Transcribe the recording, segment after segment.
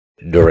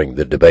During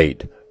the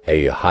debate,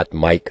 a hot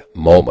mic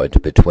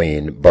moment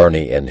between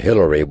Bernie and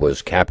Hillary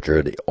was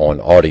captured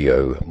on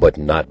audio but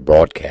not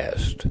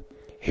broadcast.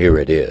 Here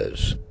it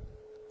is.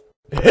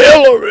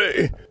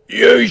 Hillary,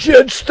 you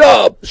should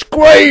stop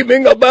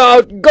screaming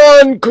about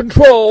gun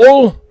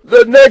control.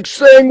 The next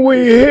thing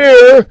we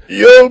hear,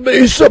 you'll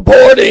be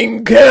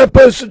supporting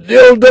campus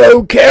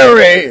Dildo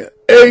Carry,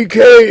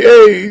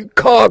 a.k.a.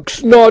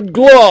 cocks, not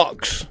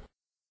Glocks.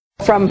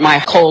 From my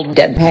cold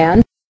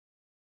deadpan.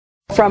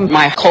 From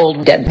my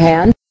cold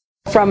deadpan.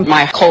 From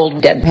my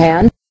cold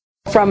deadpan.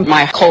 From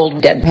my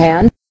cold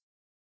deadpan.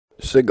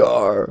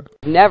 Cigar.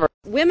 Never.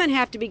 Women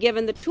have to be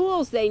given the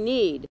tools they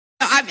need.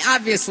 I'm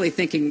obviously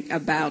thinking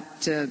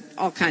about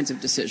all kinds of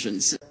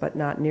decisions. But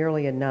not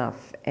nearly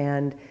enough.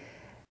 And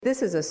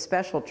this is a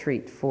special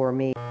treat for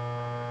me.